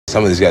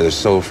Some of these guys are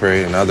so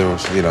afraid, and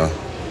others, you know.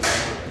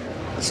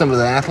 Some of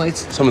the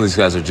athletes? Some of these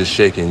guys are just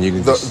shaking. You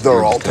can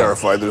they're all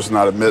terrified. They're just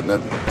not admitting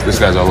it. This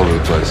guy's all over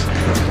the place.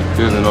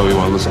 He doesn't know if he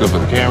wants to look good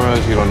for the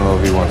cameras. He don't know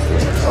if he wants to.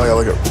 Oh yeah,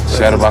 look at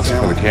shadowboxing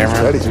for the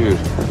camera. Dude.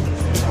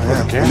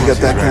 Oh, yeah. You got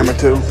that camera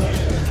too.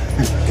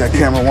 Got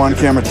camera 1,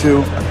 camera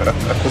 2.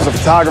 There's a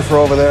photographer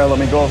over there. Let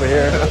me go over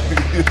here.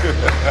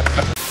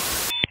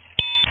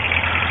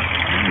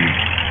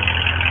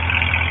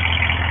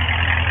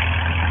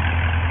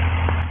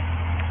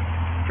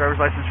 Driver's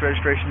license,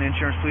 registration,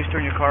 insurance. Please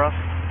turn your car off.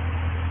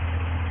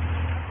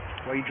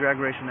 Why are you drag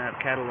racing that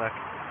Cadillac?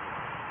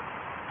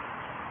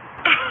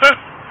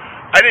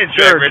 I didn't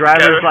drag race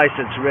driver's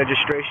license,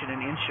 registration,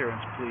 and insurance,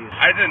 please.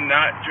 I did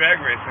not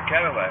drag race a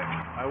Cadillac.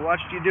 I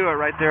watched you do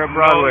it right there at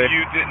Broadway. No,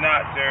 you did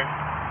not, sir.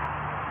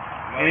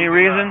 No, any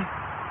reason?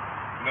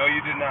 No,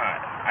 you did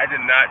not. I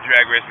did not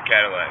drag race a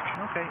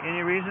Cadillac. Okay,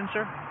 any reason,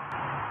 sir?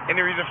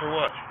 Any reason for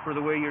what? For the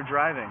way you're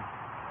driving.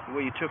 The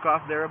way you took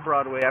off there at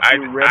Broadway after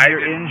you revved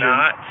your engine.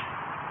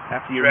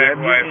 After you revved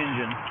your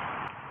engine.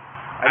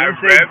 I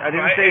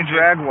didn't say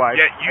drag wipe.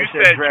 Yeah, you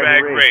said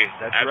drag race.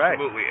 That's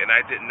absolutely, right. And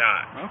I did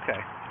not.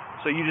 Okay.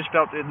 So you just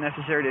felt it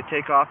necessary to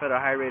take off at a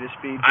high rate of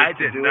speed? I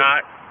did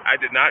not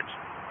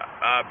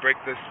break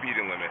the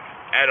speeding limit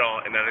at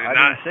all, and I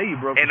didn't say you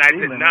broke the speed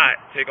limit. And I did not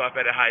take off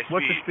at a high speed.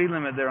 What's the speed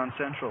limit there on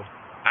Central?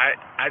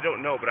 I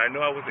don't know, but I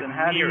know I wasn't near it. Then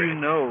how do you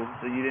know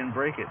that you didn't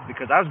break it?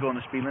 Because I was going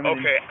the speed limit.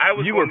 Okay, I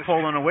was. You were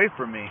pulling away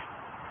from me.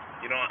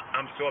 You know,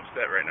 I'm so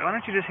upset right now. Why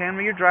don't you just hand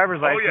me your driver's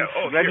license,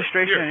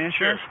 registration, and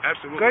insurance?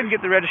 Absolutely. Go ahead and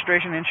get the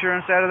registration and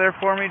insurance out of there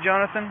for me,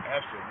 Jonathan.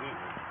 Absolutely.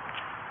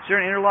 Is there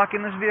an interlock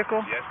in this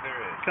vehicle? Yes, there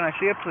is. Can I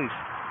see it, please?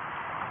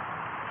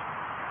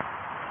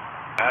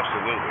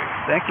 Absolutely.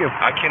 Thank you.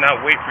 I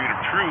cannot wait for you to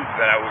prove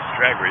that I was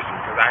drag racing,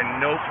 because I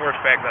know for a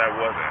fact that I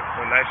wasn't.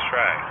 So nice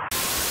try.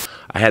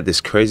 I had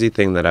this crazy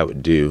thing that I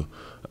would do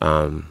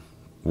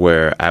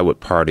where I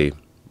would party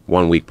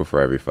 1 week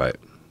before every fight.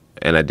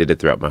 And I did it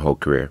throughout my whole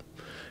career.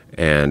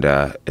 And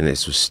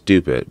this was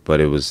stupid, but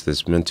it was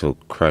this mental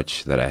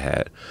crutch that I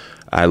had.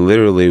 I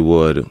literally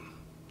would,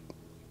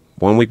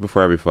 1 week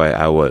before every fight,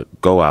 I would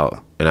go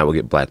out and I would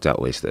get blacked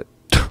out wasted.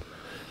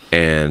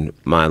 And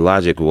my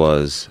logic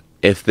was,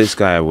 if this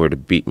guy were to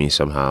beat me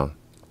somehow,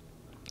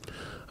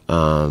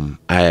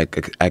 I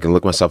can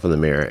look myself in the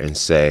mirror and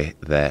say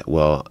that,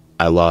 well,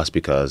 I lost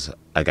because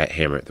I got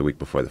hammered the week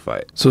before the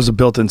fight. So it was a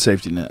built-in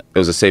safety net. It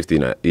was a safety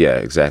net, yeah,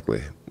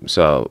 exactly.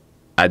 So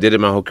I did it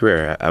my whole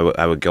career.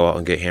 I would go out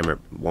and get hammered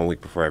 1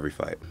 week before every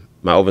fight.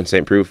 My Open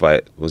St. Preux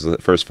fight was the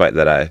first fight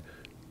that I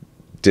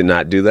did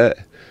not do that.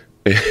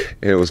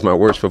 It was my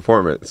worst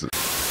performance.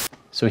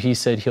 So he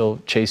said he'll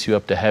chase you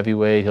up to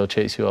heavyweight. He'll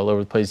chase you all over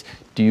the place.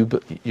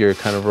 You're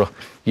kind of,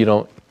 you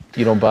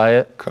don't buy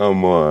it?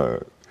 Come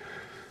on.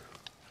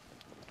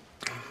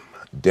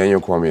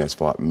 Daniel Cormier has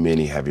fought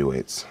many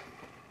heavyweights.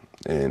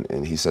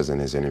 And he says in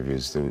his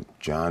interviews, dude,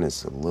 John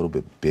is a little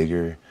bit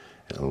bigger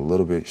and a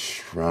little bit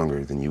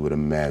stronger than you would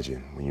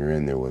imagine when you're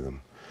in there with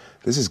him.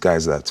 This is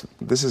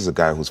a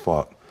guy who's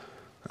fought,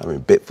 I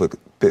mean,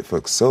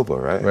 Bigfoot Silva,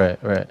 right?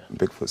 Right.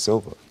 Bigfoot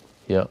Silva.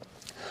 Yeah.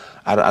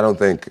 I don't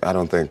think a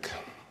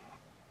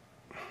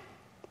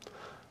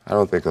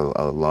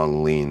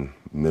long, lean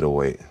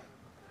middleweight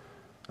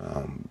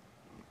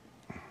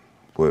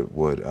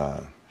would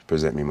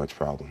present me much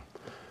problem,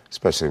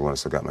 especially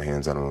once I got my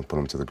hands on him and put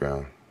him to the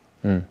ground.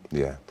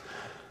 Yeah.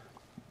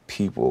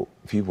 People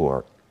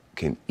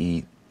can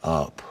eat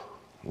up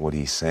what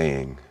he's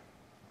saying,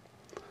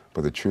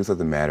 but the truth of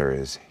the matter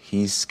is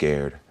he's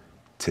scared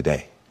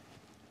today.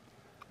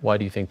 Why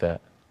do you think that?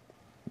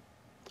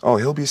 Oh,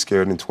 he'll be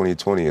scared in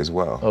 2020 as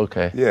well.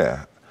 Okay.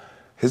 Yeah.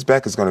 His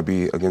back is going to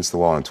be against the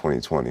wall in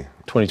 2020.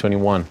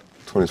 2021.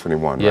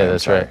 2021. Yeah, right?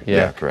 that's right.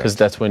 Yeah, correct. Because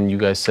that's when you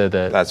guys said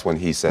that. That's when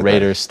he said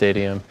Raiders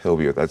Stadium. He'll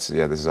be. This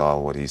is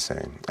all what he's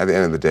saying. At the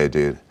end of the day,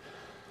 dude,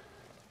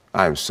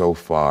 I am so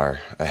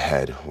far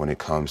ahead when it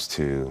comes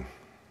to,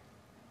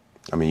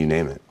 I mean, you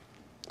name it.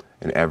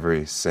 In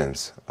every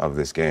sense of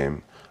this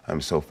game, I'm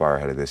so far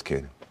ahead of this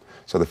kid.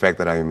 So the fact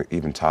that I'm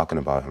even talking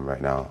about him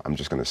right now, I'm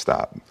just going to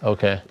stop.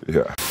 Okay.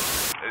 Yeah.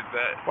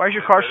 Why is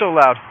your car so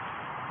loud?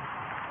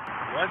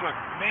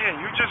 Man,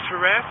 you're just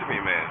harassing me,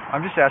 man.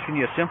 I'm just asking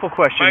you a simple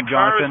question, Jonathan. My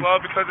car is Jonathan.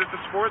 loud because it's a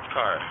sports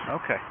car.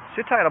 Okay.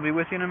 Sit tight. I'll be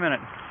with you in a minute.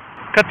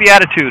 Cut the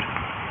attitude.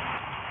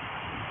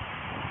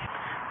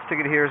 This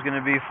ticket here is going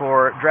to be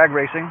for drag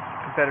racing,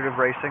 competitive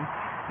racing.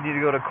 You need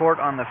to go to court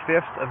on the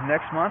 5th of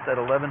next month at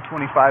 11:25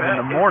 in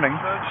the morning.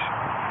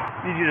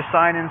 I need you to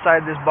sign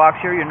inside this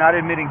box here. You're not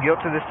admitting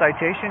guilt to this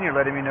citation. You're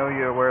letting me know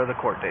you're aware of the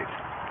court date.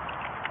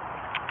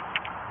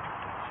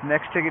 This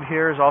next ticket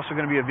here is also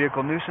going to be a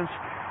vehicle nuisance.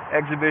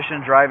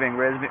 Exhibition driving,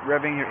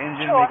 revving your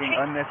engine, making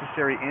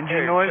unnecessary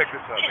engine noise. Check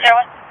this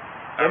out,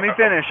 Let me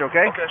finish,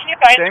 okay?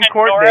 Same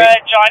court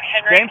date,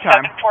 same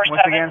time.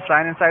 Once again,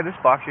 sign inside this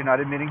box. You're not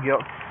admitting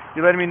guilt.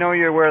 You're letting me know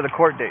you're aware of the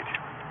court date.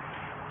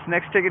 This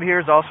next ticket here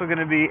is also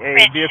going to be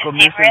a vehicle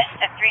nuisance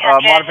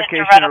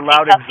modification or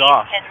loud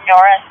exhaust.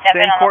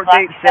 Same court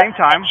date, same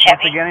time.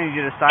 Once again, I need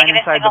you to sign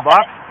inside the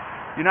box.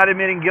 You're not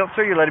admitting guilt,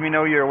 sir. You're letting me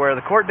know you're aware of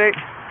the court date.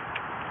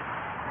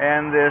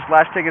 And this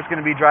last ticket's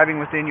going to be driving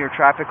within your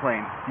traffic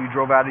lane. You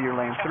drove out of your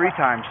lane 3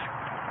 times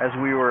as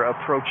we were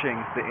approaching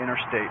the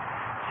interstate.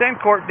 Same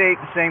court date,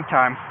 same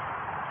time.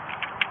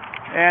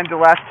 And the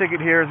last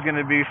ticket here is going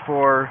to be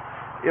for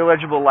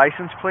illegible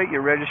license plate.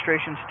 Your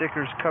registration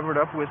sticker's covered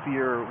up with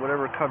your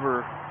whatever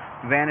cover,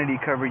 vanity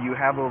cover you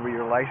have over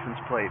your license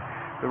plate.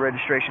 The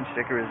registration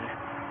sticker is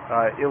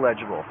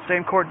illegible.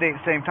 Same court date,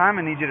 same time.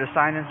 I need you to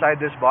sign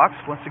inside this box.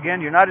 Once again,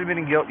 you're not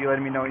admitting guilt. You're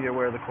letting me know you're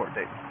aware of the court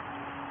date.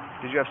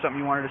 Did you have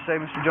something you wanted to say,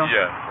 Mr. Jones?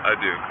 Yes, I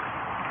do.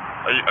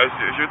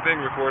 Is your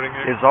thing recording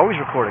here? It's always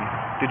recording.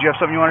 Did you have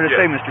something you wanted to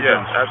say, Mr.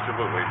 Jones? Yes,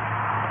 absolutely.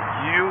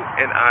 You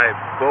and I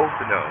both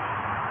know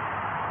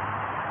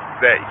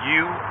that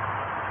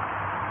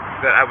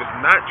I was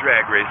not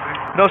drag racing.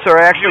 No, sir.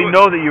 I actually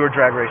know that you were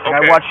drag racing.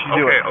 Okay, I watched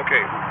you do it.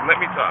 Okay. Let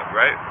me talk,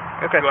 right?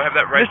 Okay. Do I have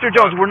that right Mr. to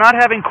Jones, talk? we're not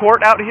having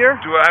court out here.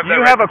 Do I have that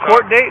You right have to a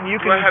court talk? date, and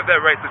you Do can. I have that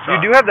right to talk? You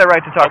do have that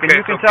right to talk, and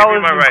you can tell us give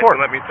me my in right court.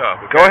 to let me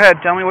talk. Okay? Go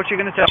ahead. Tell me what you're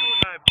going to tell. You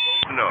and I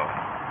both know.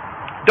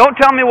 Don't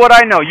tell me what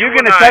I know. You're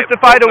going to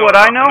testify to what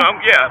I know?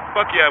 Yeah,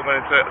 fuck yeah, I'm going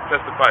to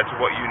testify to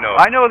what you know.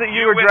 I know that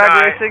you were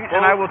drag racing,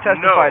 and I will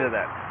testify to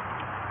that.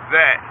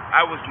 That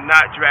I was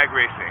not drag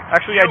racing.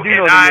 Actually, I do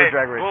know that you were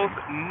drag racing. Both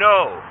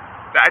know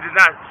that I did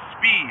not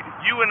speed.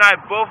 You and I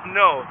both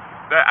know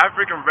that I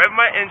freaking revved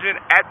my engine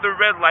at the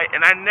red light,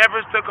 and I never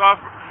took off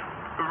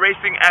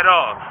racing at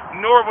all.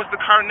 Nor was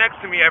the car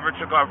next to me ever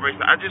took off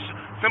racing. I just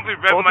simply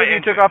revved Both my of you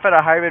engine. took off at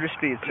a high rate of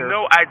speed, sir.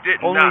 No, I did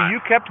not. Only you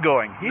kept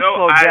going. He no,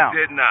 slowed down. I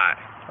did not.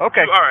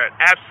 Okay. You are an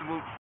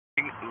absolute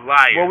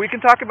liar. Well, we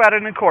can talk about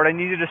it in court. I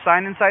need you to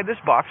sign inside this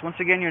box. Once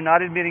again, you're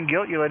not admitting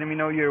guilt. You're letting me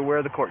know you're aware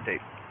of the court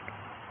date.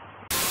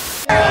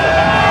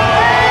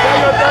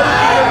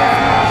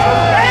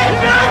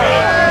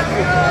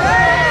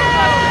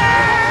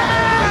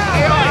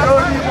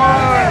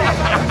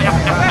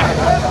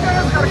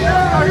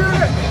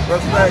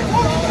 Respect.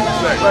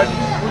 But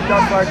we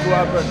got fight to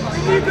happen.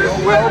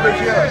 We're over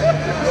here.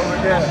 Over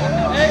there.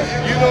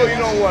 You know you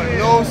don't want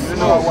no smoke.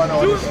 You know I want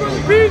all this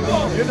smoke.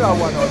 You know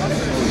I want all this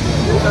smoke.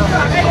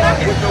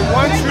 With the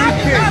one true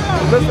king.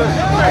 Listen,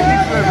 I need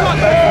to have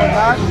respect for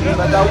that,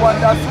 but I want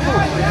that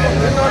smoke.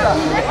 You know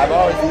that. I've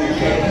always been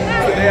here.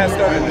 Today I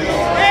started this.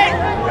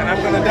 And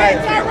I'm gonna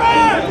die.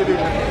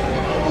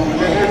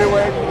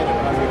 Anyway,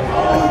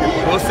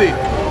 we'll see.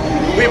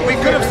 We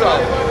could have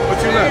solved, but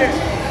you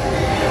left.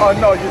 Oh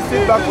no, you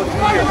sit back for 3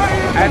 years.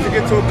 I had to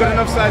get to a good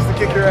enough size to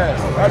kick your ass.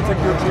 That'll take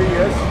you 3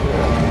 years.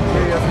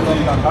 3 years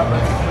is long time.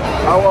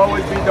 I will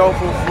always be down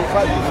for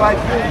fight you,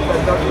 but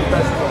not the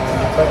best.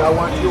 But I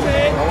want you. I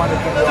want to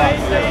kick your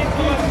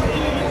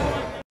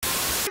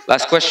ass.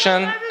 Last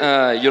question.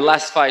 Your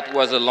last fight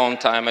was a long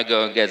time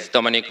ago against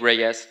Dominic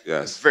Reyes.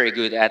 Yes. Very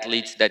good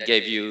athlete that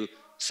gave you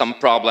some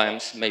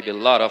problems, maybe a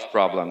lot of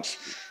problems.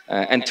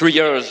 And 3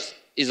 years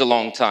is a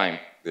long time.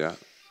 Yeah.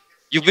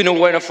 You've been a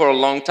winner for a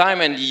long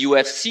time, and the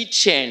UFC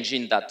changed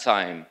in that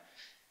time.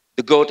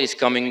 The GOAT is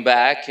coming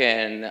back,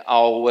 and I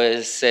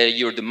always say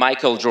you're the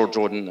Michael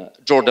Jordan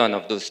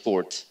of the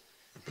sport.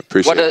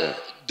 Appreciate that.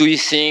 Do you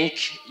think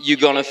you're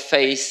going to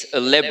face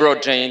a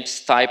LeBron James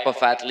type of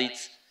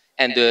athlete,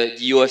 and the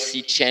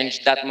UFC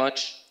changed that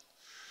much?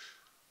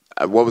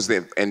 What was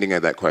the ending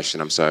of that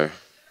question? I'm sorry.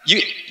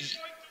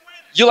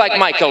 You like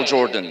Michael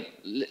Jordan,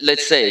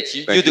 let's say it.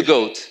 You're the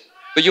GOAT.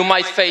 But you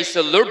might face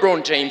a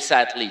LeBron James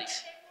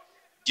athlete.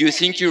 Do you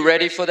think you're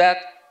ready for that?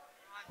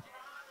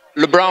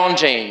 LeBron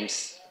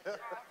James.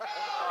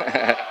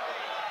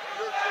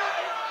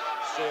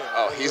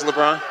 Oh, he's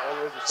LeBron?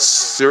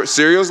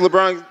 Serious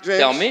LeBron James?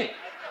 Tell me.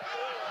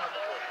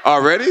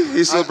 Already?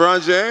 He's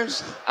LeBron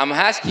James? I'm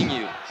asking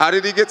you. How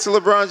did he get to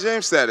LeBron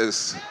James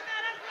status?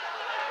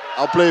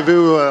 I'll play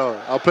very well.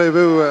 I'll play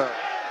very well.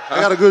 I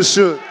got a good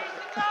shoot.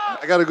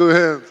 I got a good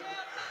hand.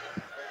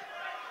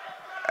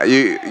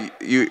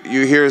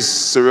 You hear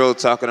Cyril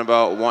talking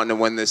about wanting to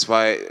win this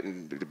fight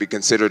and to be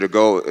considered a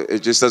GOAT.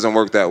 It just doesn't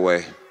work that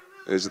way.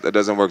 It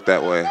doesn't work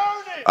that way.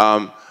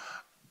 I'm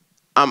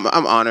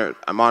honored.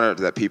 I'm honored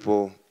that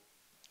people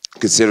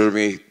consider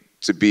me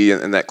to be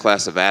in that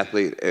class of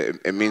athlete.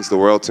 It means the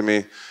world to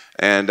me.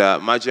 And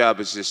my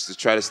job is just to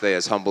try to stay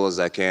as humble as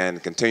I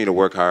can, continue to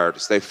work hard,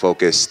 stay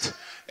focused,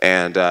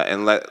 and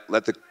let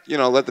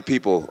the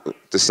people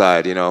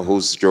decide,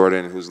 who's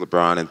Jordan, who's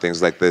LeBron, and things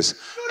like this.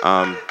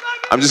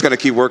 I'm just going to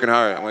keep working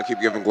hard. I'm going to keep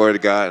giving glory to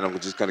God, and I'm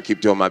just going to keep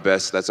doing my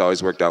best. That's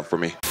always worked out for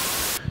me.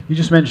 You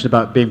just mentioned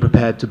about being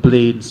prepared to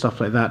bleed and stuff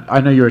like that.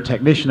 I know you're a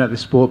technician at this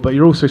sport, but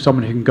you're also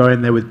someone who can go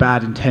in there with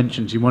bad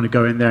intentions. You want to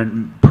go in there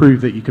and prove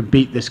that you can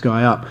beat this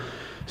guy up.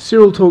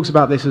 Cyril talks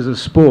about this as a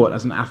sport,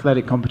 as an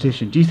athletic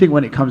competition. Do you think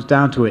when it comes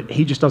down to it,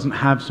 he just doesn't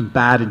have some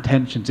bad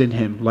intentions in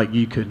him like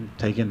you could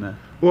take in there?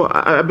 Well,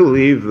 I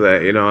believe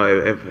that,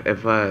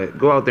 if I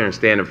go out there and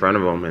stand in front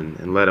of him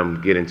and let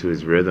him get into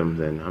his rhythm,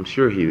 then I'm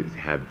sure he'd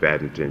have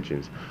bad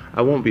intentions.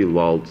 I won't be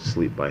lulled to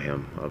sleep by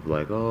him of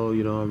like, oh,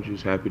 I'm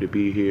just happy to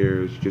be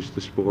here. It's just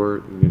the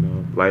sport.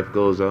 Life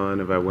goes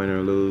on if I win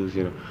or lose.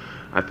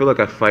 I feel like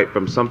I fight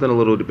from something a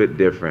little bit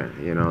different.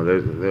 You know,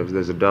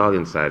 there's a dog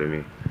inside of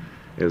me.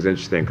 It was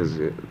interesting because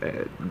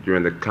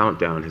during the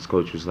countdown, his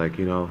coach was like,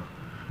 you know,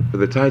 for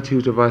the Tai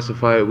Tu Tavasa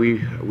fight,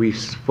 we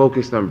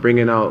focused on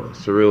bringing out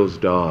Cyril's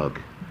dog,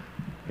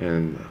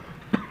 and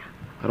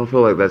I don't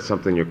feel like that's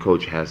something your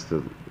coach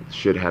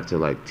should have to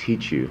like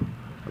teach you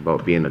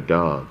about being a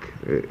dog.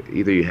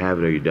 Either you have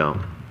it or you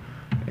don't.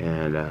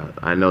 And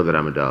I know that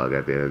I'm a dog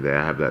at the end of the day.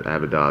 I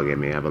have a dog in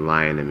me. I have a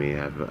lion in me.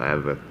 I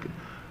have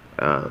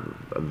a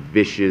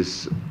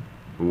vicious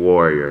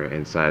warrior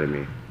inside of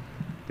me.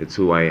 It's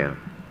who I am.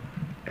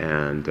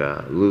 And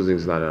losing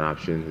is not an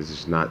option. This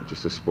is not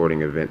just a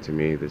sporting event to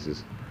me. This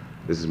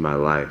is my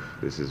life.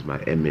 This is my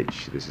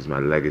image. This is my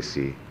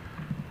legacy.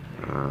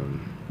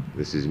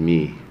 This is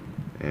me.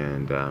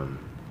 And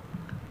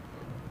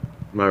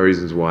my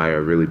reasons why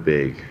are really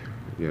big,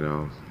 you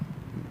know.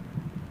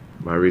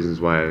 My reasons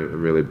why are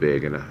really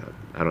big, and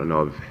I don't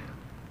know if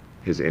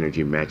his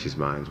energy matches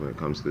mine when it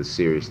comes to the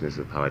seriousness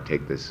of how I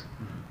take this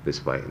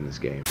fight in this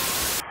game.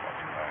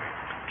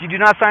 If you do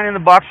not sign in the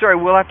boxer, I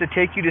will have to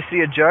take you to see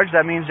a judge.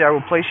 That means I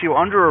will place you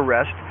under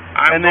arrest,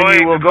 and then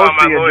you will go see a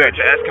judge. I'm going to call my lawyer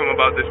to ask him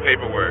about this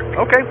paperwork.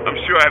 Okay. I'm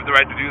sure I have the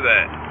right to do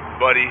that,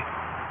 buddy.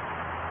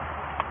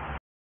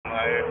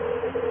 Liar.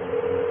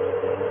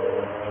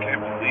 I can't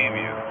believe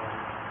you.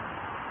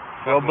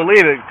 Well,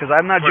 believe it, because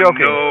I'm not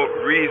joking. For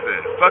no reason.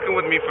 Fucking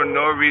with me for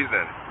no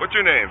reason. What's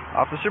your name?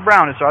 Officer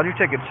Brown, it's on your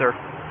ticket, sir. I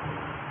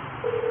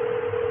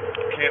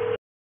can't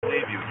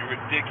believe you. You're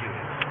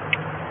ridiculous.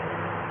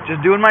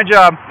 Just doing my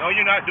job. No,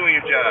 you're not doing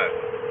your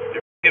job.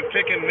 You're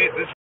picking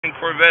this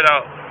Corvette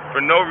out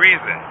for no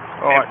reason.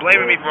 And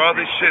blaming me for all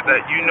this shit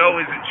that you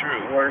know isn't true.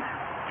 You're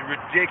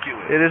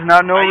ridiculous. It is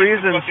not no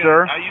reason,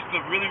 sir. I used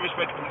to really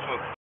respect police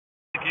folks.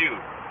 Like you.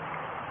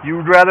 You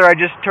would rather I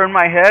just turn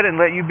my head and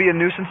let you be a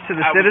nuisance to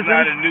the citizens?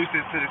 I was not a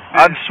nuisance to the citizens.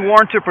 I've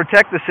sworn to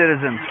protect the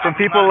citizens from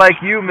people like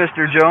you,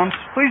 Mr. Jones.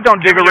 Please don't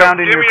dig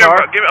around in your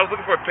car. I was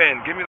looking for a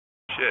pen. Give me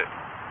the shit.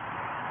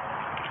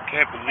 I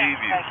can't believe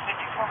you.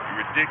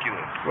 You're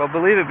ridiculous. Well,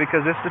 believe it,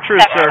 because it's the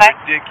truth, sir. You're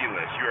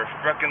ridiculous. You're a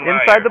fucking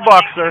liar. Inside the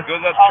box, sir.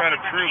 Good luck trying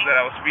to prove that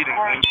I was speeding.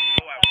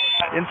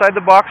 Inside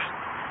the box.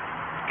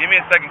 Give me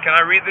a second. Can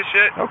I read this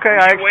shit? Okay,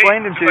 I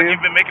explained him to you.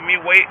 You've been making me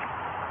wait.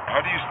 How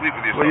do you sleep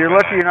with yourself? Well, you're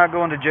lucky you're not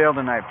going to jail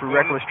tonight for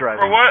reckless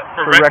driving. For what?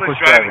 For reckless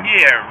driving?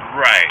 Yeah,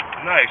 right.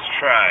 Nice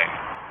try.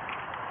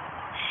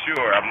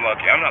 Sure, I'm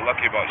lucky. I'm not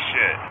lucky about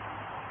shit.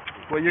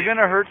 Well, you're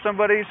going to hurt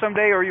somebody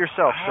someday or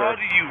yourself, sir. How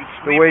do you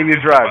sleep the way you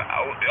drive.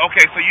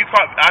 Okay, so you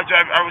caught...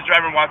 I was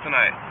driving while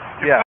tonight.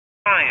 You're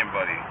lying,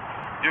 buddy.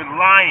 You're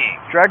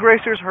lying. Drag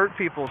racers hurt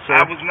people, sir.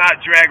 I was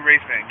not drag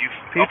racing.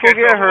 People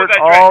get hurt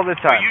all the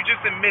time. So you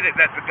just admitted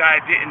that the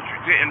guy didn't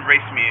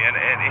race me and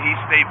he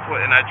stayed put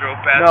and I drove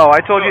past. No,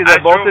 I told you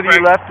that both of you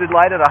left the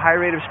light at a high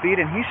rate of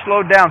speed and he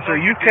slowed down, sir.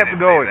 You kept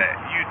going.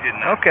 You did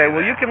not. Okay,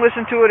 well, you can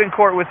listen to it in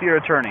court with your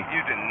attorney.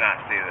 You did not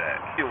say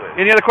that.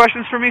 Any other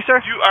questions for me,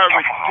 sir? You are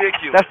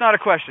ridiculous. That's not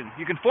a question.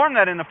 You can form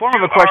that in the form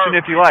of a question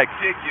if you like.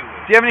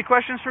 Ridiculous. Do you have any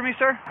questions for me,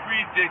 sir?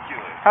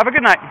 Ridiculous. Have a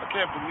good night. I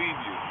can't believe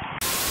you.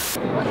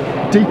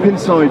 Deep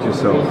inside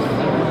yourself,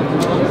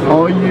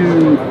 are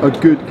you a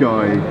good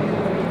guy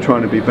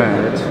trying to be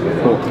bad,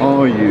 or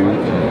are you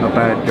a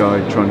bad guy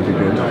trying to be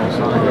good?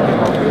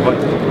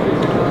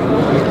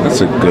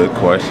 That's a good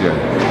question.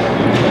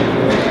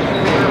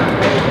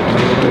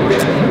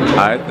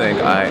 I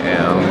think I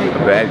am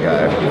a bad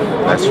guy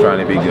that's trying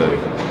to be good.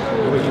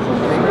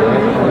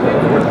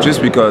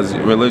 Just because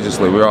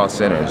religiously we're all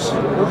sinners.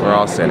 We're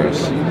all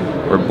sinners.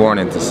 We're born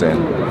into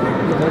sin.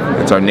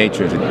 It's our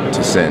nature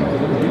to sin.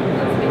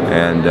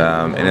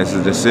 And it's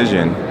a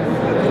decision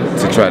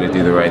to try to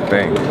do the right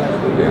thing.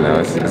 You know,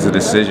 it's a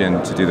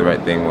decision to do the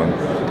right thing when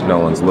no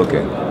one's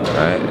looking,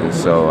 right? And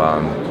so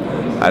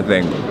I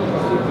think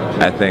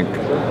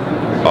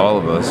all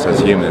of us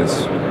as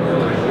humans,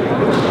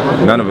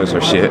 none of us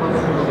are shit,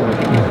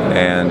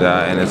 and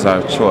it's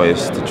our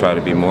choice to try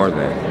to be more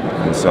than.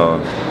 And so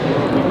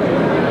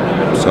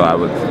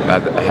I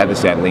had to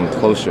say I lean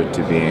closer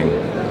to being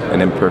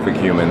an imperfect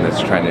human that's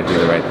trying to do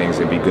the right things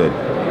and be good.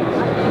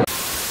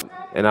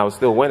 And I was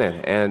still winning,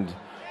 and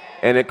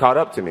it caught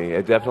up to me.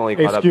 It definitely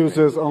caught up to me.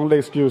 Excuses, only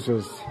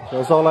excuses.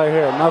 That's all I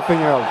hear, nothing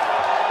else.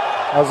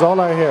 That's all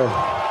I hear.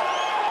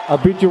 I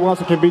beat you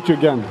once, I can beat you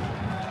again.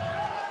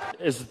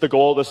 Is the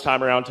goal this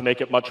time around to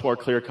make it much more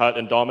clear-cut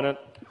and dominant?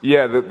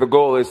 Yeah, the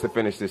goal is to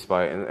finish this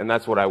fight, and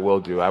that's what I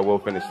will do. I will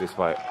finish this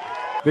fight.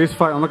 This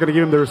fight, I'm not going to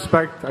give him the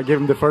respect I gave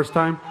him the first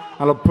time.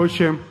 I'll push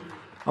him.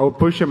 I will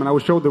push him, and I will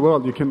show the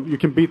world you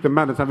can beat the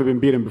man that's never been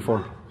beaten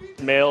before.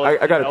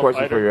 I got a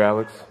question for you,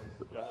 Alex.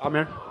 I'm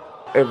here.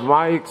 If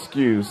my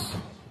excuse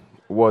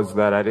was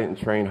that I didn't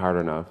train hard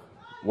enough,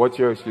 what's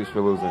your excuse for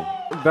losing?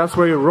 That's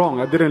where you're wrong.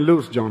 I didn't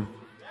lose, John.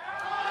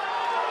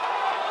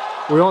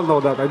 We all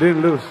know that. I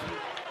didn't lose.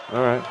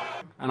 All right.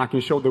 And I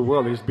can show the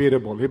world he's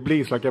beatable. He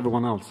bleeds like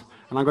everyone else.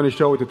 And I'm going to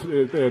show it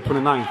to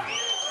 29.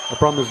 I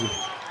promise you.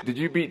 Did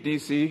you beat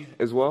DC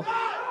as well?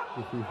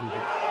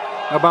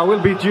 But I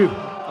will beat you.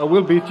 I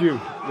will beat you.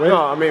 Wait.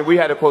 No, I mean, we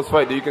had a close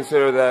fight. Do you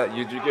consider that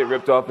you get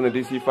ripped off in the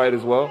DC fight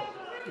as well?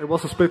 It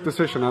was a split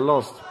decision. I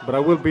lost, but I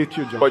will beat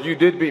you, John. But you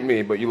did beat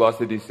me, but you lost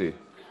to DC.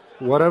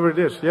 Whatever it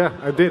is, yeah,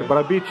 I did, but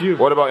I beat you.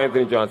 What about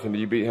Anthony Johnson?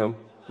 Did you beat him?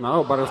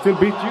 No, but I still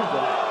beat you,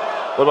 John.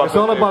 What about it's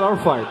all about our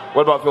fight.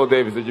 What about Phil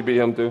Davis? Did you beat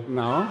him too?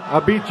 No, I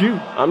beat you.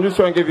 I'm just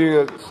trying to give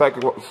you a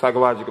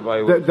psychological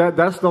evaluation.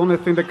 That's the only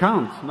thing that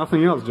counts.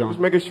 Nothing else, John.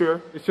 Just making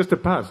sure. It's just the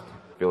past. I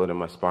feel it in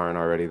my sparring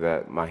already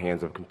that my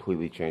hands have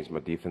completely changed, my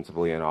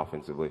defensively and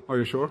offensively. Are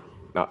you sure?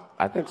 No,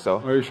 I think so.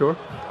 Are you sure?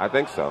 I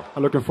think so.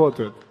 I'm looking forward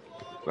to it.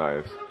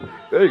 Nice.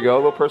 There you go, a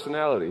little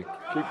personality.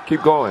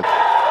 Keep going.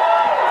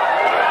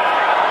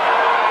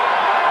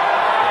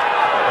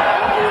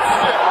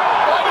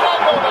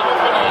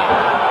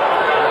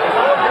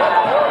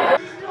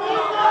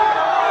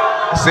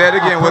 Say it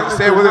again.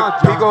 Say it with a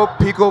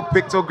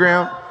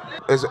pictogram.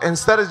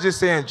 Instead of just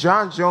saying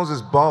John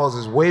Jones's balls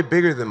is way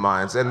bigger than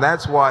mine, and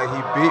that's why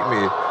he beat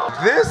me.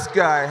 This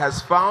guy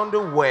has found a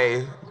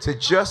way to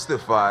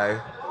justify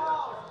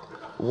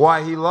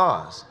why he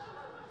lost.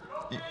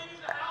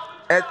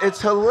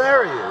 It's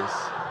hilarious.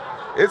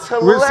 It's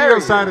hilarious. We'll see you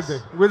on Saturday.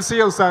 We'll see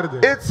you on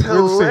Saturday. It's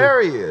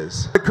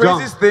hilarious. The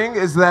craziest thing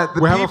is that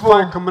the we people... have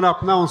a fight coming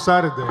up now on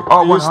Saturday.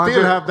 Oh, you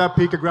still have that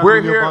picogram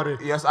in your body.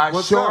 Yes, I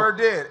sure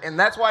did. And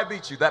that's why I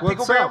beat you. That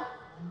picogram?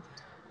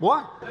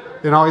 What?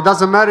 You know, it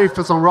doesn't matter if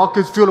it's on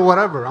Rocket Fuel or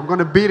whatever. I'm going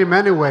to beat him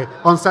anyway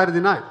on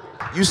Saturday night.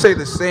 You say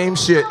the same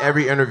shit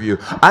every interview.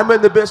 I'm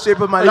in the best shape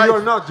of my life.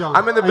 You're not, John.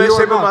 I'm in the best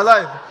shape of my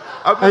life.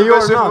 I'm in the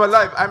best shape of my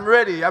life. I'm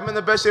ready. I'm in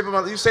the best shape of my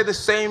life. You say the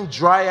same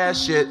dry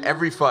ass shit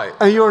every fight.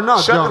 And you're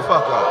not, Shut John. the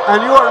fuck up.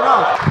 And you are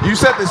not. You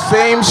said the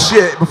same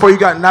shit before you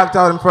got knocked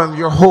out in front of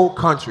your whole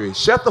country.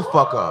 Shut the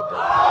fuck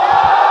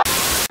up.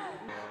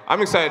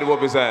 I'm excited to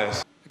whoop his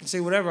ass. I can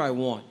say whatever I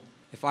want.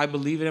 If I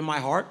believe it in my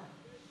heart,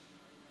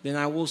 then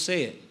I will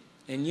say it.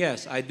 And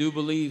yes, I do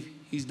believe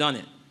he's done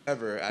it.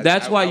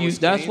 That's why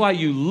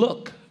you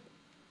look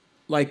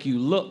like you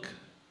look.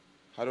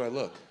 How do I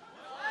look?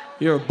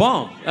 You're a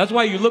bum. That's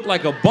why you look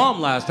like a bum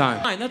last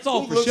time. That's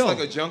all for sure. Who looks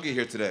like a junkie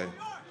here today?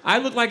 I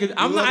look like a...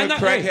 I'm not a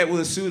crackhead with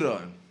a suit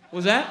on.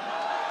 What's that?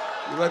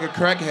 You look like a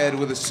crackhead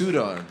with a suit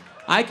on.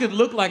 I could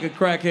look like a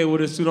crackhead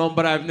with a suit on,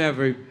 but I've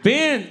never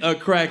been a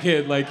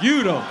crackhead like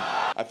you don't.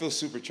 I feel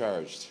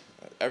supercharged.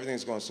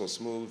 Everything's going so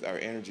smooth. Our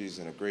energy's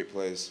in a great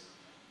place.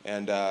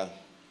 And I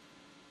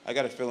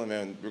got a feeling,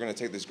 man, we're going to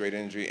take this great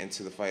energy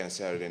into the fight on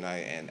Saturday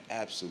night and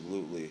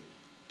absolutely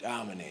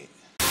dominate.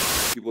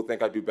 People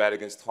think I do bad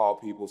against tall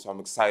people, so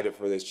I'm excited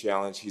for this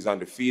challenge. He's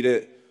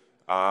undefeated.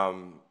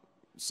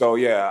 So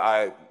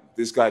yeah,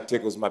 this guy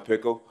tickles my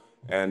pickle,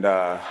 and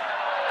I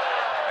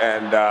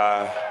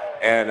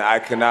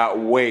cannot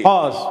wait.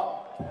 Pause.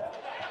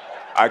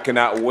 I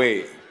cannot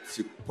wait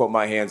to put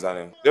my hands on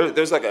him.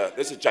 There's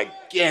a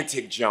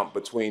gigantic jump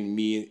between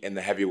me and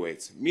the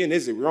heavyweights. Me and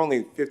Izzy, we're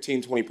only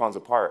 15, 20 pounds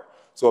apart.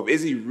 So if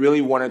Izzy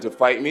really wanted to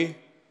fight me,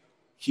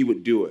 he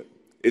would do it.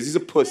 Izzy's a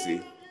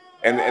pussy,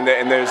 and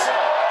there's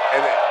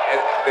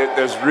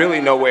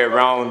really no way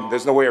around.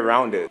 There's no way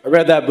around it. I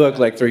read that book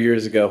like 3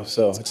 years ago,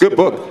 so it's a good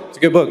book. It's a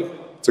good book.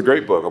 It's a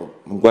great book.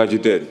 I'm glad you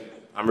did.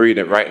 I'm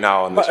reading it right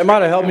now. It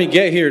might have helped me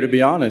get here, to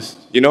be honest.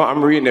 You know,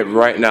 I'm reading it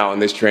right now in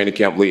this training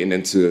camp leading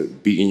into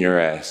beating your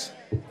ass.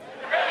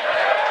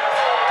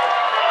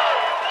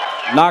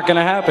 Not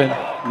gonna happen.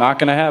 Not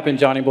gonna happen,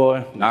 Johnny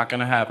boy. Not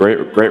gonna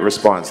happen. Great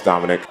response,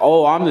 Dominic.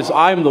 Oh, I'm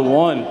the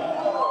one.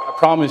 I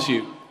promise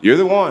you. You're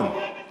the one.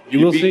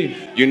 You will see.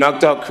 You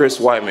knocked out Chris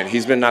Weidman.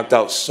 He's been knocked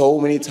out so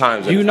many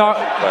times. Good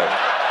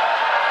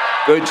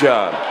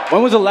job.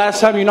 When was the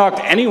last time you knocked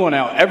anyone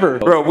out, ever?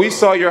 Bro, we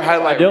saw your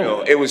highlight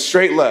reel. It was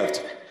straight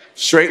left.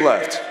 Straight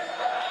left.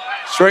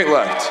 Straight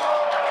left.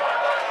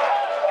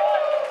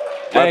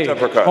 Hey,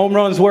 left uppercut. Home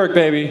runs work,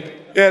 baby.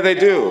 Yeah, they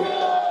do.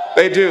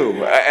 They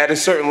do. At a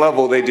certain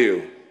level, they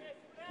do.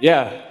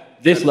 Yeah,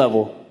 this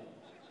level.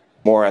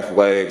 More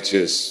athletic,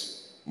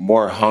 just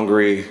more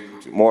hungry,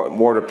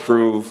 more to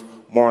prove,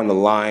 more on the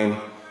line.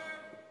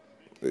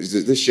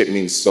 This shit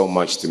means so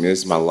much to me. This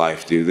is my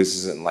life, dude. This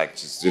isn't like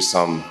just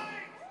some...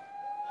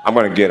 I'm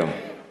gonna get him.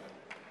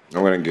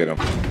 I'm gonna get him.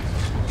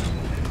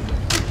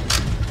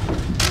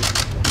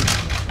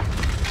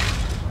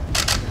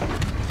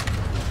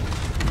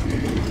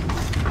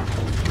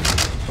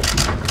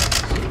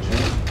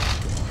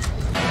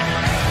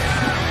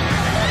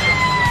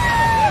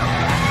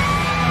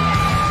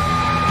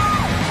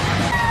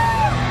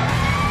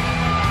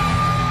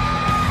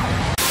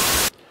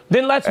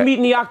 Then let's meet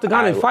in the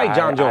octagon and fight,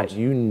 John Jones.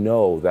 You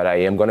know that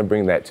I am going to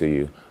bring that to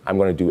you. I'm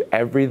going to do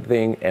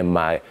everything in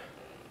my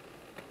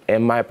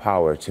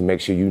power to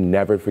make sure you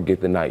never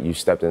forget the night you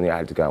stepped in the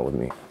octagon with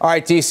me. All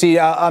right, DC,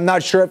 I'm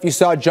not sure if you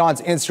saw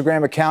John's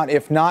Instagram account.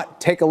 If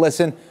not, take a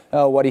listen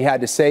what he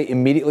had to say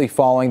immediately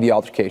following the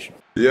altercation.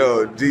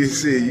 Yo,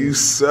 DC, you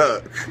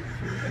suck.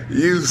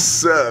 You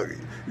suck.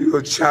 You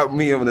gonna chop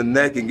me on the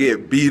neck and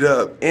get beat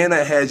up. And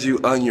I had you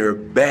on your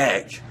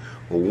back.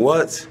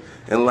 What?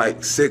 In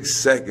like 6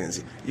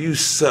 seconds. You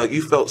suck.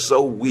 You felt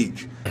so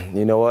weak.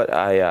 You know what?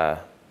 I've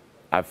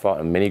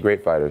fought many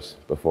great fighters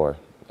before.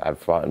 I've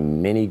fought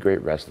many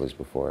great wrestlers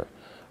before.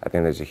 I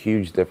think there's a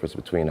huge difference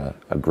between a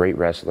great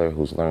wrestler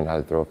who's learned how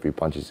to throw a few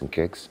punches and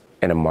kicks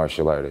and a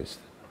martial artist.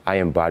 I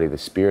embody the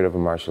spirit of a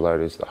martial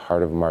artist, the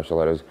heart of a martial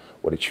artist,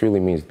 what it truly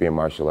means to be a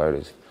martial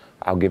artist.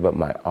 I'll give up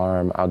my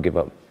arm, I'll give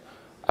up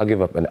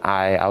an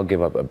eye, I'll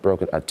give up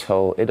a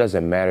toe. It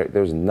doesn't matter.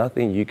 There's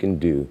nothing you can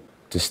do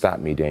to stop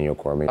me, Daniel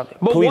Cormier.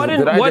 But hold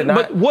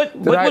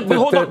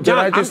on, John,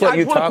 I just want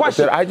to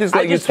question. I just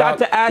got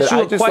to ask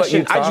you a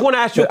question. I just want to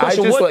ask you a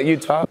question. I just let you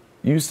talk.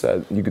 You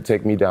said you could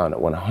take me down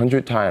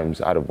 100 times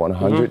out of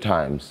 100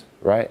 times,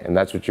 right? And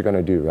that's what you're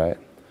gonna do, right?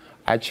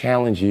 I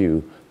challenge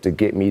you to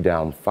get me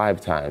down 5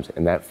 times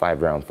in that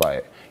 5-round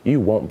fight. You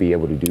won't be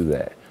able to do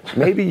that.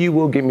 Maybe you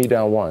will get me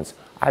down once.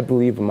 I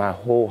believe in my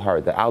whole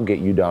heart that I'll get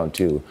you down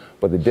too.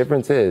 But the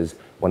difference is,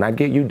 when I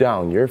get you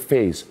down, your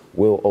face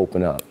will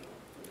open up.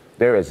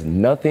 There is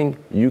nothing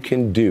you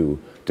can do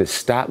to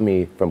stop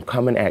me from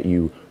coming at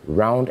you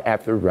round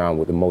after round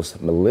with the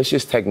most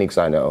malicious techniques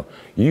I know.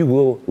 You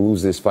will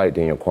lose this fight,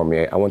 Daniel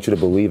Cormier. I want you to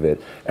believe it.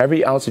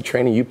 Every ounce of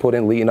training you put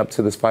in leading up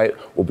to this fight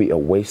will be a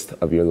waste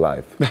of your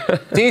life.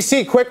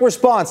 DC, quick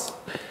response.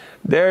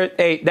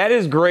 Hey, that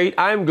is great.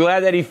 I'm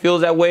glad that he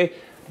feels that way.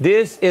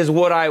 This is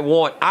what I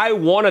want. I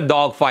want a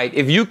dogfight.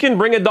 If you can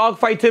bring a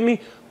dogfight to me,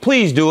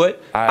 please do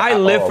it. I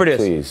live for this.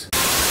 Please.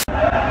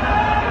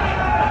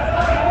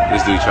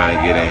 This dude trying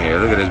to get in here.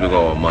 Look at this big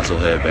old muscle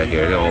head back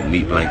here. The old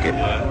meat blanket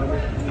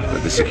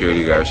with the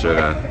security guard shirt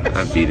on.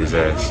 I beat his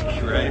ass.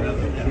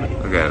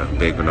 Look at him,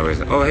 big for no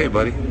reason. Oh, hey,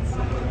 buddy.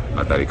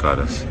 I thought he caught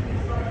us.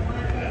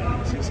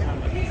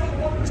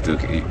 This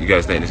dude, you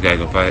guys think this guy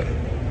gonna fight?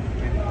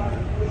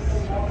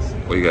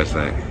 What do you guys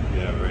think?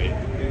 Yeah, right.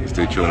 This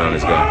dude chewing on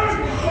this guy.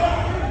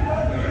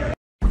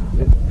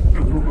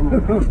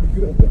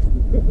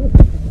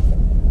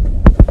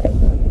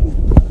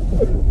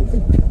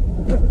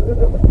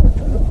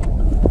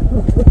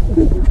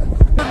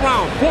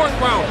 Fourth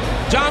round,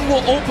 John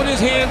will open his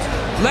hands,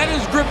 let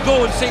his grip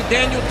go and say,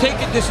 Daniel, take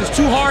it, this is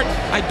too hard,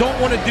 I don't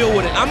want to deal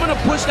with it. I'm going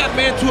to push that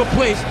man to a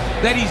place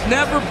that he's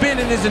never been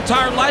in his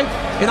entire life,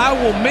 and I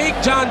will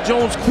make John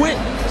Jones quit.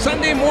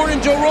 Sunday morning,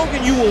 Joe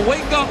Rogan, you will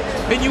wake up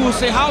and you will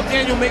say, how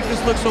Daniel make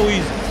this look so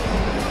easy?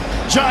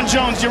 John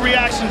Jones, your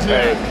reaction to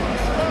that?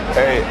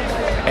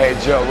 Hey,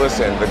 Joe,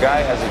 listen, the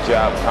guy has a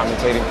job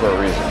commentating for a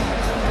reason.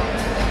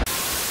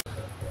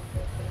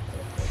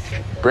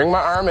 Bring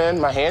my arm in,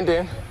 my hand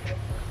in.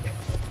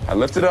 I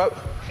lift it up,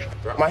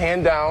 drop my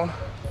hand down,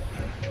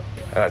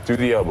 and I threw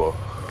the elbow.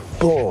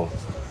 Boom.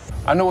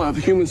 I know what a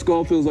human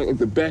skull feels like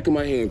the back of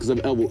my hand, because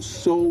I've elbowed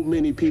so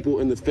many people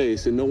in the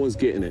face and no one's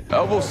getting it.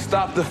 Elbows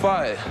stop the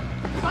fight.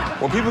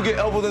 When people get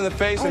elbowed in the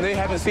face and they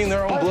haven't seen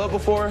their own blood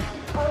before,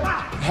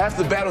 half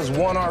the battle's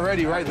won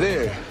already right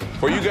there.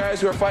 For you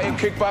guys who are fighting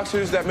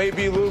kickboxers that may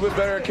be a little bit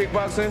better at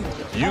kickboxing,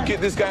 you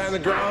get this guy on the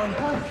ground,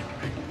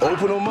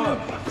 open him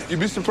up. You'd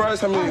be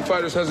surprised how many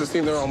fighters hasn't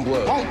seen their own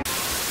blood.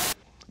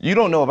 You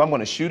don't know if I'm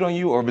going to shoot on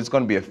you or if it's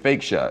going to be a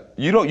fake shot.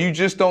 You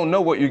just don't know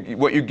what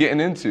you're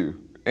getting into.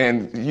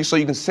 And so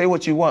you can say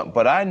what you want,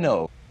 but I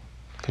know.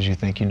 Because you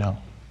think you know.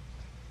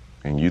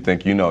 And you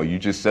think you know. You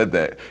just said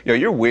that. Yo,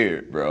 you're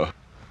weird, bro.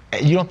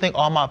 You don't think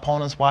all my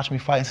opponents watch me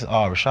fight and say,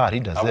 oh, Rashad, he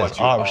does this.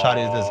 Oh,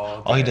 Rashad is this.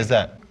 Oh, he does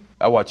that.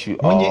 I watch you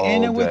all When you're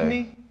in it day. with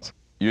me?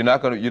 You're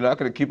not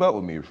gonna keep up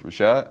with me,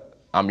 Rashad.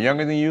 I'm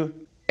younger than you,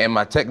 and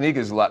my technique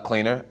is a lot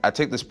cleaner. I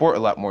take the sport a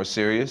lot more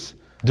serious.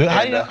 Dude,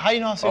 how do you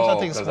know how serious I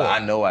take the sport? I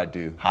know I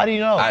do. How do you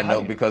know? I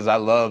know because I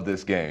love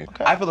this game.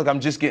 Okay. I feel like I'm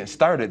just getting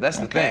started. That's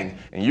the thing.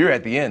 And you're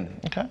at the end.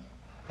 Okay.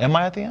 Am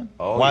I at the end?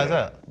 Oh, Why is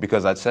that?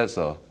 Because I said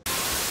so.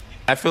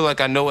 I feel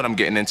like I know what I'm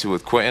getting into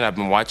with Quentin. I've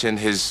been watching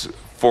his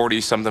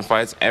 40-something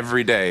fights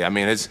every day. I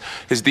mean, his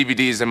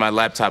DVD is in my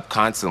laptop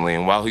constantly,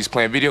 and while he's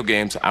playing video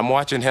games, I'm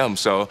watching him.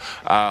 So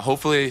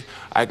hopefully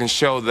I can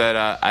show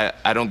that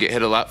I don't get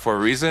hit a lot for a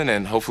reason,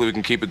 and hopefully we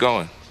can keep it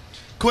going.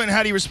 Quentin,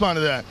 how do you respond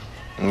to that?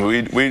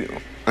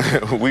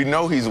 We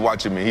know he's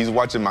watching me. He's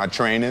watching my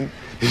training.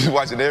 He's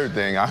watching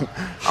everything.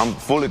 I'm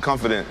fully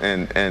confident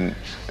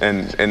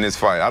in this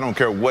fight. I don't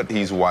care what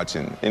he's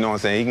watching. You know what I'm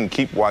saying? He can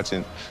keep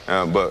watching,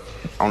 but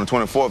on the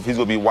 24th, he's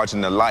gonna be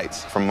watching the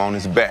lights from on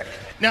his back.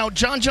 Now,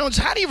 John Jones,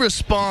 how do you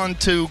respond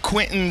to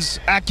Quentin's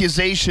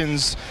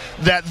accusations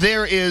that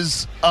there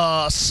is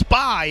a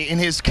spy in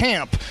his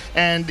camp?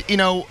 And, you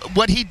know,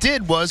 what he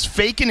did was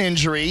fake an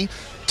injury,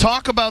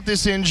 talk about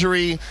this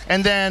injury,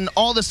 and then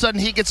all of a sudden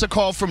he gets a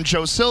call from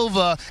Joe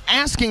Silva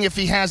asking if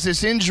he has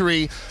this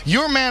injury.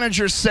 Your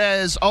manager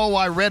says, oh,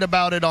 I read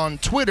about it on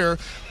Twitter,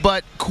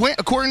 but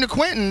according to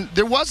Quentin,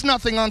 there was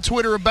nothing on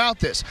Twitter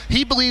about this.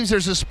 He believes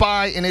there's a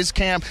spy in his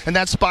camp, and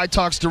that spy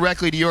talks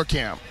directly to your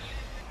camp.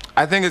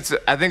 I think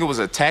it was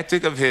a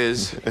tactic of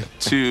his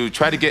to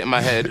try to get in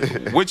my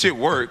head, which it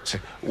worked.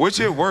 But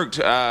you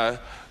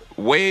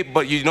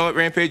know what,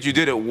 Rampage? You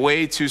did it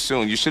way too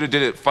soon. You should have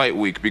did it fight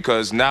week,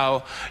 because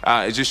now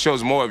it just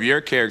shows more of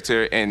your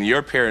character and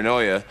your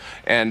paranoia.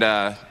 And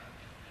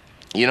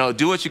You know,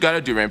 do what you got to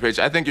do, Rampage.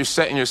 I think you're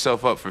setting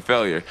yourself up for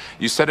failure.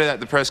 You said it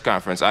at the press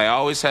conference. I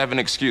always have an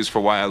excuse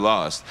for why I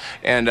lost.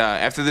 And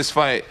after this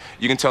fight,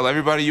 you can tell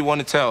everybody you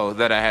want to tell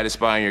that I had a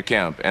spy in your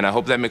camp. And I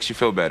hope that makes you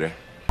feel better.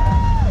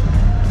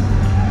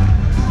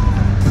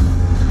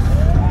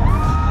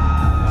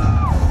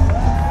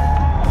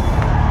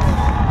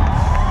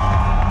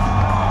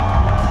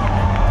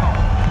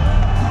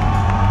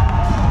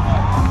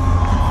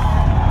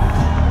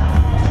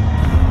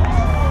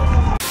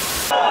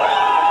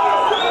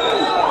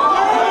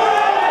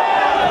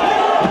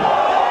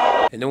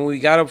 And then when we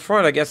got up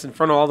front, I guess in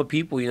front of all the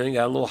people, you know, you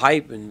got a little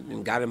hype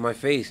and got in my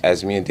face.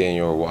 As me and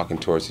Daniel were walking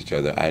towards each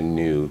other, I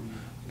knew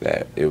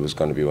that it was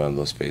going to be one of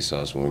those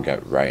face-offs when we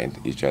got right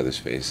into each other's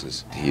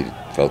faces. He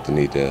felt the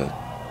need to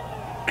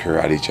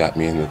karate chop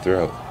me in the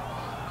throat.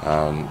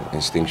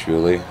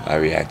 Instinctually, I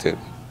reacted.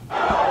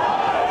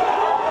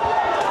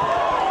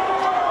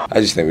 I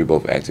just think we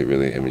both acted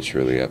really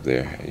immaturely up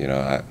there. You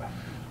know,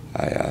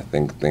 I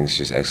think things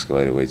just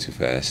escalated way too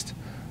fast.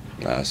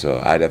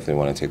 So I definitely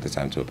want to take the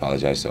time to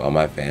apologize to all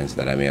my fans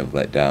that I may have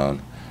let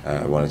down.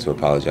 I wanted to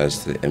apologize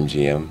to the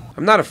MGM.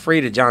 I'm not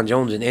afraid of Jon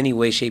Jones in any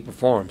way, shape, or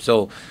form.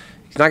 So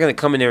he's not going to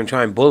come in there and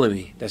try and bully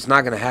me. That's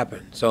not going to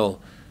happen. So,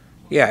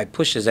 yeah, I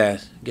pushed his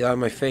ass. Get out of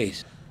my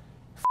face.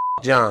 F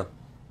Jon.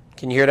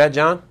 Can you hear that,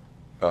 Jon?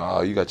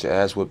 Oh, you got your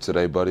ass whipped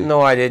today, buddy.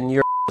 No, I didn't.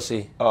 You're a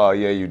pussy. Oh,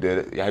 yeah, you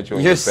did it. I had you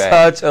on You're your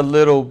back. such a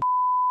little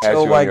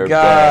Oh, my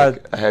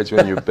God. I had you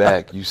on your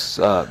back. You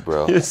suck,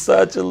 bro. You're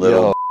such a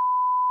little Yo,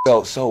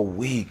 felt so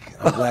weak.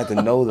 I'm glad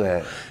to know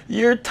that.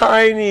 You're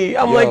tiny.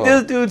 I'm like,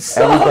 this dude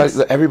sucks.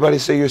 Everybody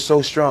say you're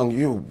so strong.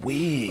 You're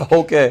weak.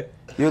 Okay.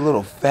 You're a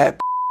little fat.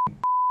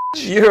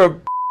 You're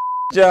a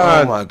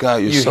Jon. Oh my God,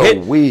 you're so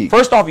weak.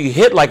 First off, you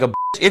hit like a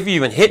if you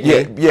even hit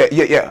me.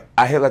 Yeah.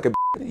 I hit like a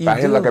I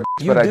hit like a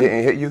but I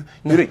didn't hit you.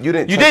 You didn't.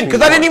 You didn't,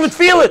 because I didn't even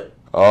feel it.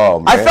 Oh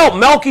man. I felt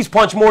Melky's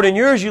punch more than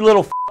yours, you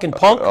little fucking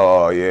punk.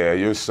 Oh yeah,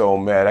 you're so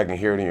mad. I can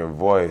hear it in your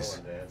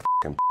voice.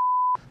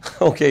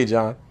 Okay,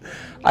 Jon.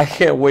 I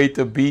can't wait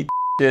to beat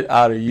shit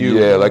out of you.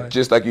 Yeah, like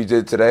just like you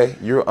did today.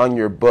 You're on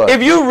your butt.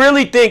 If you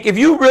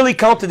really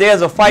count today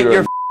as a fight,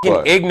 you're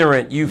fucking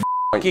ignorant. You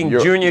fucking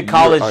junior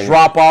college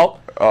dropout.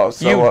 Oh,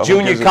 so you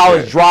junior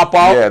college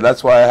dropout. Yeah,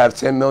 that's why I have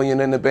 10 million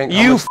in the bank.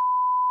 You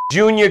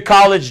junior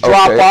college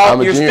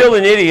dropout. You're still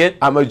an idiot.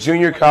 I'm a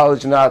junior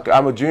college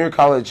I'm a junior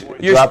college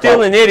You're dropout.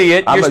 still an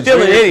idiot. You're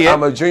still an idiot.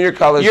 I'm a junior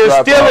college You're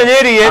dropout. still an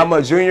idiot. I'm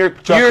a junior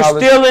You're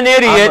college. still an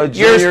idiot.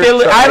 You're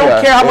still. I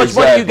don't care how much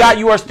money you got.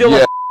 You are still a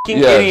fucking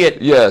idiot.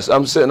 Yes,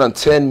 I'm sitting on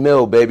 10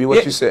 mil, baby.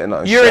 What you sitting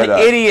on? You're an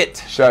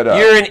idiot. Shut up.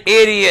 You're an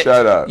idiot.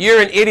 Shut up. You're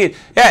an idiot.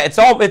 Yeah,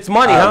 it's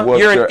money, huh?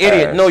 You're an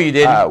idiot. Ass. No, you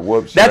didn't. I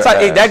whooped That's your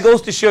how, ass. that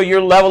goes to show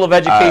your level of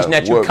education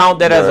that you count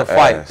that as a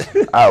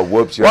fight. I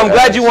whooped your Well, I'm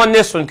glad ass. you won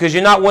this one because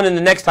you're not winning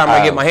the next time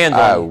I get my hands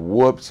I on you.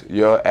 whooped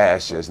your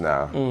ass just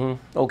now.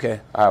 Okay.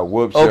 I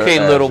whooped your ass. Okay,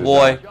 little just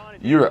boy. now.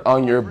 You're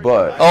on your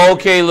butt.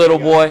 Okay, little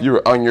boy.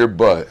 You're on your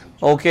butt.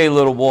 Okay,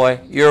 little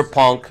boy. You're a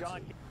punk.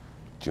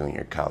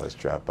 Junior college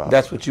dropout.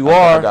 That's what you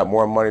are. I got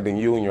more money than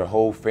you and your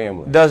whole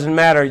family. Doesn't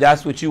matter.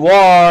 That's what you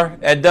are.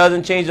 That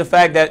doesn't change the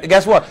fact that,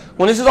 guess what?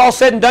 When this is all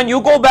said and done,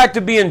 you'll go back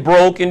to being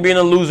broke and being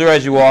a loser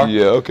as you are.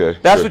 Yeah, okay.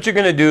 That's what you're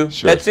going to do.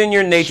 Sure. That's in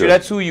your nature. Sure.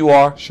 That's who you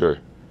are. Sure.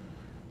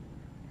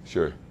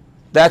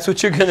 That's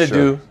what you're going to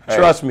do. Hey,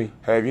 Trust me.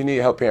 Hey, if you need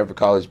help paying for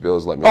college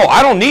bills, let me know. Oh,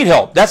 I don't need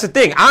help. That's the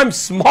thing. I'm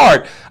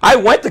smart. I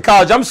went to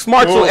college. I'm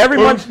smart. So every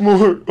month,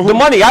 the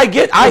money I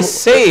get, I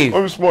save.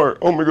 I'm smart.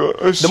 Oh my God.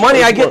 The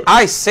money I get,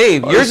 I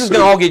save. Yours is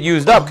going to all get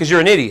used up because you're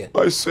an idiot.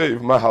 I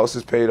save. My house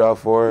is paid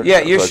off for. Yeah,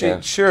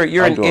 you're sure.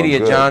 You're I'm an doing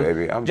idiot, good, Jon.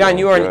 Baby. I'm Jon, doing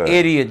you are good. an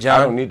idiot,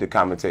 Jon. I don't need to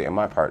commentate in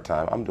my part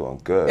time. I'm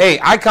doing good. Hey,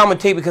 I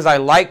commentate because I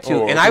like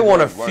to, and I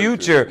want a like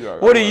future. to. Yeah,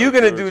 What are I you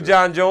like going to to. do,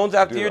 Jon Jones,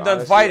 after Dude, you're done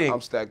honestly, fighting?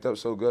 I'm stacked up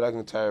so good I can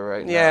retire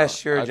right now. Yeah,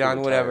 sure, I can Jon,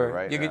 retire whatever.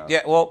 Right You now. could,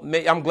 yeah, well,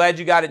 I'm glad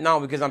you got it now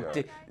because I'm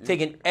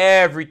taking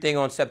everything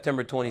on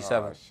September 27th.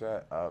 Oh,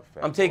 shut up,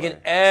 fat I'm taking boy.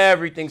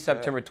 everything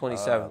September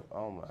 27th.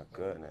 Oh my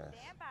goodness.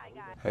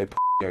 Hey,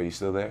 are you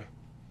still there?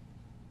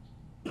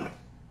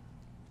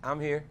 I'm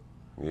here.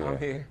 Yeah. I'm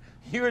here.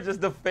 You are just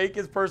the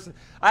fakest person.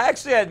 I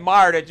actually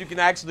admire that you can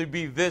actually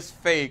be this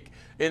fake.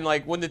 And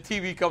like when the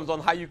TV comes on,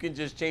 how you can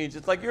just change.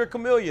 It's like you're a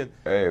chameleon.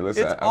 Hey,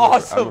 listen, It's I'm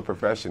awesome. I'm a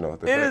professional.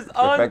 It is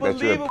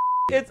unbelievable.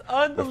 It's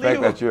unbelievable. The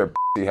fact that you're a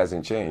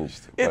hasn't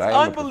changed. It's but I am a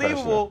unbelievable.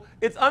 professional.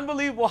 It's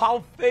unbelievable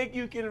how fake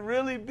you can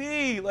really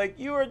be. Like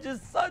you are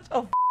just such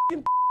a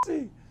fucking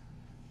pussy.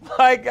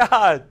 My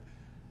God,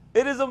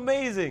 it is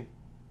amazing.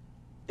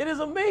 It is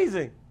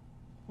amazing.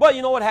 But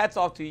you know what? Hats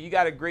off to you. You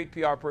got a great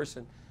PR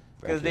person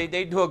because they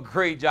do a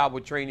great job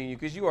with training you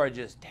because you are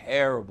just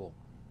terrible.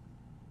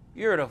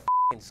 You're the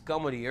fucking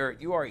scum of the earth.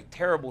 You are a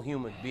terrible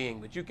human being,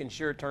 but you can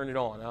sure turn it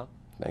on, huh?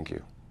 Thank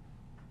you.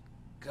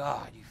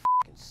 God, you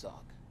fucking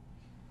suck.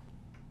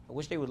 I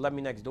wish they would let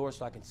me next door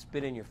so I can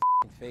spit in your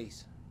fucking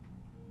face.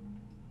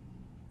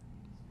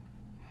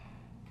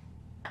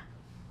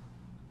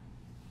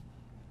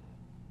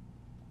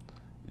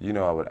 You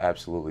know I would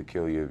absolutely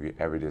kill you if you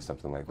ever did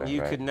something like that,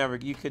 You right? could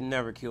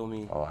never kill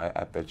me. Oh,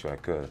 I bet you I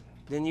could.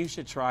 Then you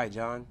should try,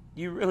 John.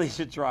 You really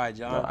should try,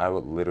 John. No, I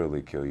would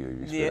literally kill you if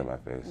you spit in my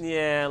face.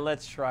 Yeah,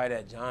 let's try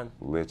that, John.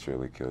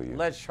 Literally kill you.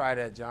 Let's try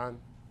that, John.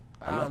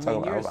 I'm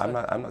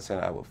not saying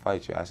I would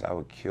fight you. I said I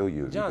would kill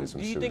you. If John, you did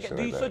some do you think? shit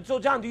Do you, like so,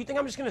 John, do you think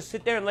I'm just gonna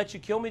sit there and let you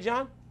kill me,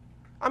 John?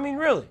 I mean,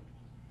 really?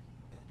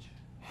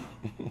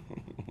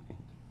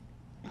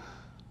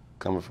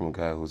 Coming from a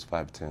guy who's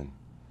 5'10".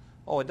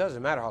 Oh, it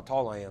doesn't matter how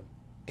tall I am.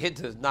 It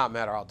does not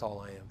matter how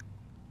tall I am.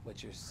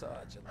 But you're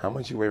such a... How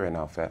much you weigh right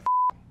now, fat?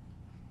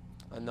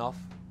 Enough.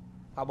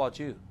 How about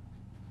you?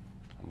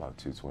 I'm about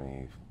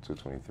 220,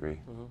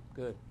 223.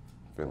 Good.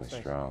 Feeling That's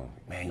nice. strong.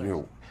 Man,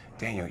 Nice.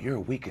 Daniel, you're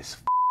weak as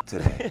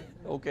today.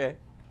 Okay.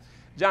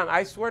 John,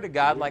 I swear to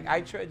God, like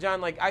I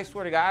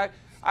swear to God,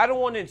 I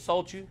don't want to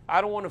insult you. I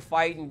don't want to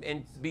fight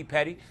and be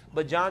petty.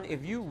 But John,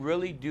 if you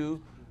really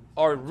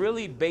are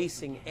really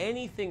basing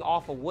anything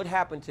off of what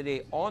happened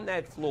today on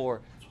that floor,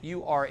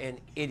 you are an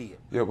idiot.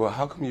 Yeah, but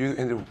how come you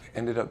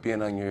ended up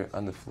being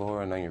on the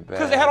floor and on your back?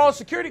 Because they had all the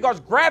security guards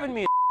grabbing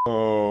me.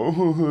 Oh,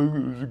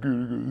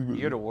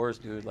 You're the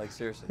worst, dude. Like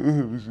seriously.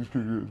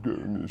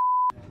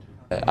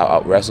 I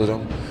out wrestled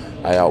him.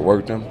 I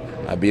outworked him.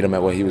 I beat him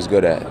at what he was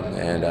good at,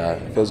 and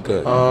it feels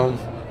good.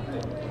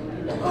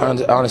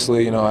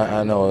 Honestly, you know,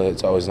 I know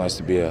it's always nice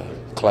to be a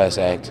class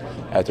act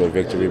after a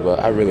victory, but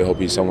I really hope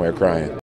he's somewhere crying.